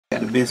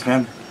the best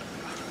family.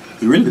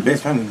 We really the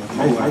best family, man.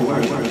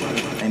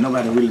 Ain't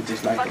nobody really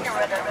just like us.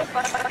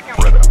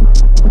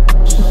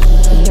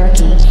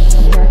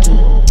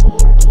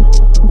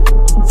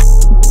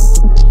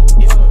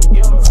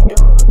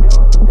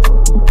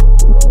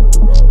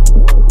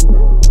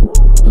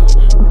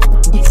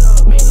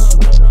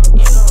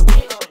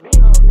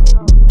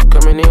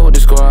 Coming in with the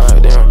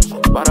squad, damn.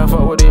 Why the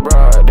fuck with they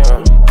broad,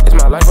 damn? It's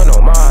my life, I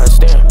know mine,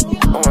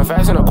 damn. Going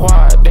fast in a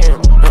quad,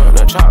 damn.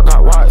 The chop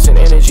got watts and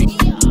energy.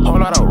 Whole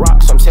lot of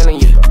rocks, I'm telling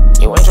you.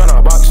 You ain't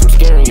tryna box, I'm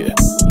scaring you.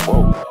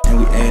 Whoa.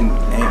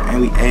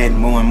 And we add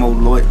more and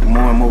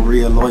more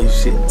real loyal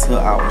shit to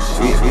our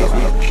shit.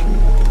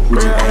 We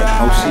just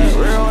add more shit.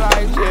 Real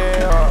like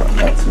jail.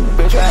 Got to.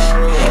 Bitch,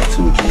 Got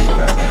to.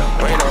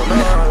 ain't no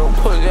man who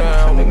put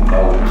down.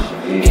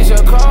 It's a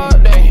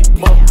cold day,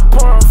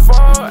 pouring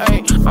fall,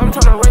 ayy. I'm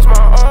tryna raise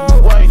my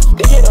own way.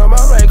 They hit on my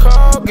right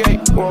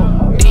Colgate.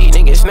 Whoa. These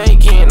niggas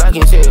snaking, I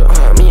can tell.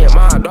 Me and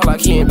my dog, I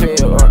can't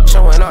peel.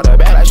 Showing all the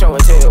bad, I show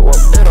and tell. Whoa.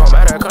 It don't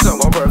matter, cause I'm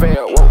gon'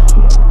 prevail. Whoa.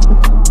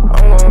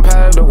 I'm gon'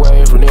 pave the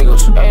way for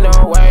niggas. Ain't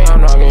no way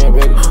I'm not getting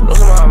bigger.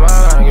 Losing my mind,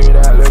 gotta give me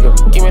that liquor.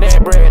 Give me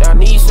that bread, I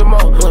need some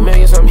more. Let me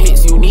get some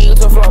hits, you need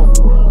to flow.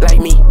 Like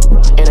me.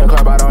 In the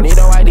club, I don't need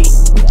no ID.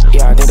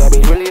 Yeah, I think that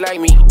bitch really like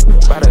me.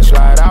 About to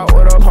slide out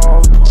with a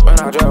pole. Man,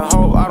 I just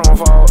hope I don't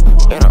fall.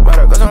 It don't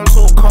matter cause I'm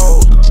too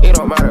cold. It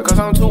don't matter cause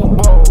I'm too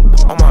bold.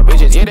 All my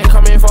bitches, yeah, they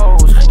come in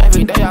foes.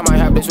 Every day I might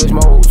have to switch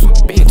modes.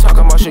 Big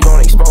talking about shit gon'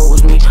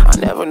 expose me. I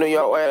never knew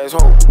your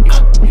asshole.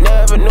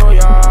 Never knew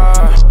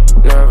y'all.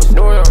 Never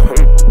knew y'all.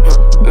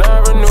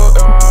 Never knew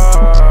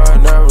y'all.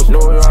 Never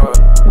knew y'all.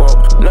 Whoa.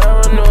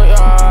 Never knew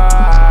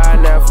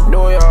y'all. Never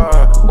knew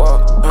y'all. Whoa.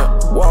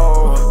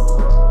 Whoa.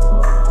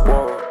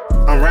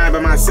 I'm riding by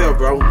myself,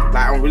 bro.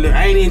 Like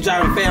I ain't even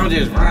driving fast, I'm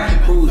just riding,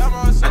 cruising. I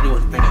do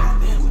what the thing.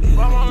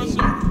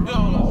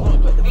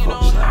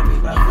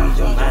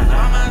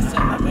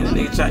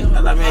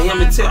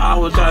 Him and Tip, I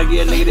was trying to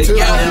get a nigga this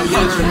goddamn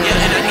bitch.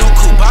 Yeah, in a new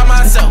coupe by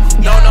myself.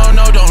 No,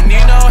 don't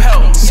need no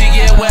help. She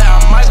get wet,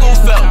 I'm Michael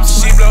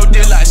Phelps. She blow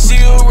dick like she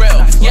a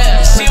real.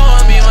 Yeah, she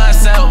want me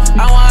myself.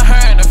 I want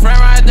her in the front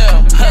right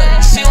there.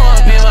 She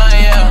want me my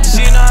yeah.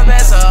 She know I'm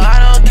bad, so I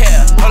don't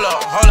care. Hold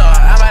up,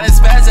 I'm about to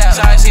spaz out.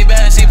 Sorry, she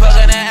bad, she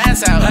poking that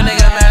ass out. A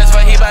nigga mad as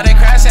fuck, he about to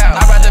crash out.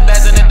 I brought the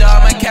bags in the door,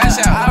 I'ma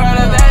cash out. I brought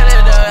the bag in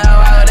the door,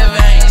 I'm out with the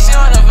vein. She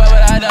wanna fuck,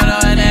 but I don't know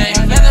her name.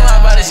 Fans in my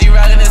body, she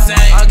rockin' the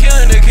same. I'm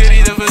killing the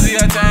kitty, the pussy,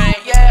 I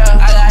tank. Yeah,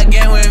 I got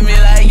gang with me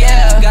like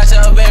yeah. Got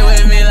your babe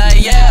with me like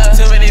yeah.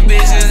 Too many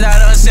bitches I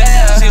don't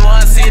share. She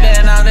wanna see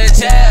that I'm the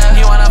chair.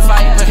 He wanna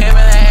fight, put him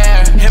in the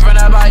air. Hit from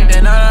the bike,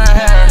 then on her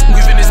hair.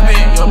 We finna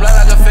spin, your blood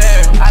like a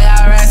fair. I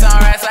got racks on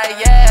racks like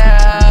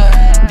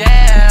yeah.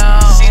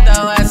 Damn, she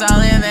throw ass all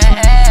in the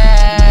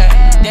air.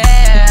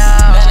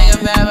 Damn, that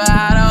nigga bad but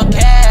I don't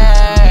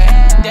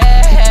care.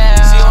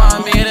 Damn, she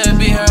want me to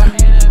be her.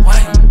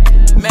 What?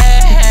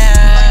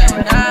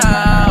 Man, no.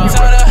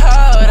 Told her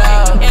hold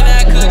up, in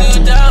that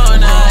kudu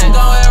donut.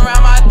 Going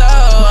around my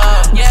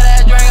throat. Yeah,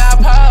 that drink I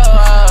pull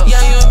up.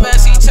 Yeah, you bet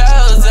she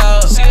chose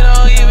up. She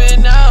don't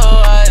even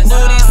know us.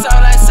 Booty so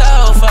like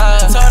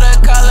sofa. Told her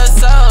call her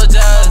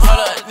soldiers.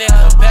 Hold up,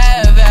 nigga,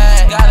 bad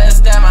bag. Gotta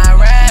stab my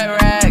rack.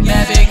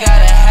 That bitch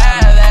gotta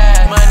have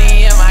that.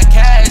 Money in my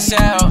cash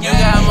out. You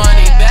got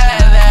money,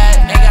 bad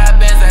that. They got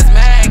Benz that's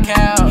mad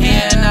cow.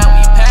 Yeah, now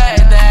we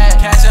paid that.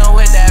 Catch him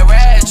with that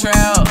red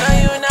trail. Know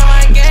you know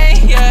my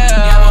gang, yeah.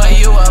 Yeah, boy,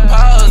 you a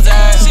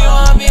poser. She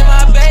wanna be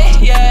my bae,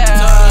 yeah.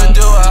 Told her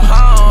do her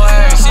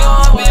homework. She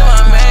wanna be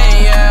my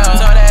main, yeah.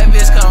 Told that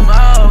bitch come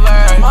over.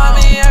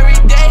 Want me every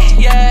day,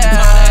 yeah.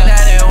 Told her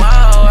that it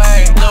won't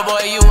work. Little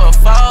boy, you a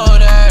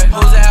folder.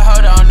 Who's that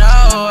hoe, don't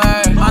know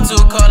her. I'm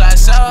too cold, I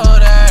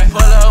showed her.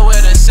 Pull up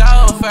with a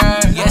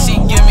chauffeur. Yeah, she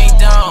give me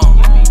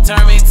dome.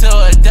 Turn me to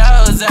a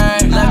dozer.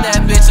 Left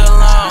that bitch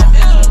alone.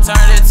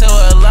 Turned it to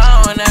a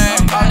loner.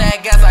 All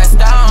that gas like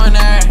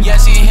stoner. Yeah,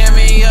 she hit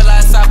me up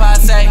like stop, I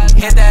say.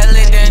 Hit that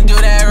lick, then do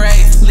that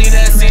race. Leave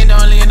that scene,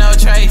 don't leave no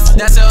trace.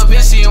 That's your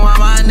bitch, she want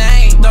my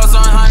name. Throw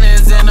some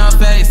hundreds in her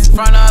face.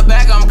 Front or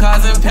back, I'm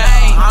causing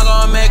pain. I'm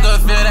gonna make her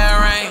feel that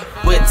rain.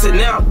 But to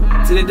now,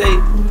 to the day,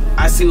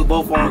 I see what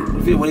both on,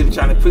 you feel what they be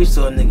trying to preach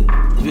to a nigga.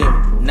 You feel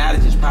me?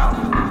 Knowledge is power.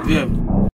 You feel me?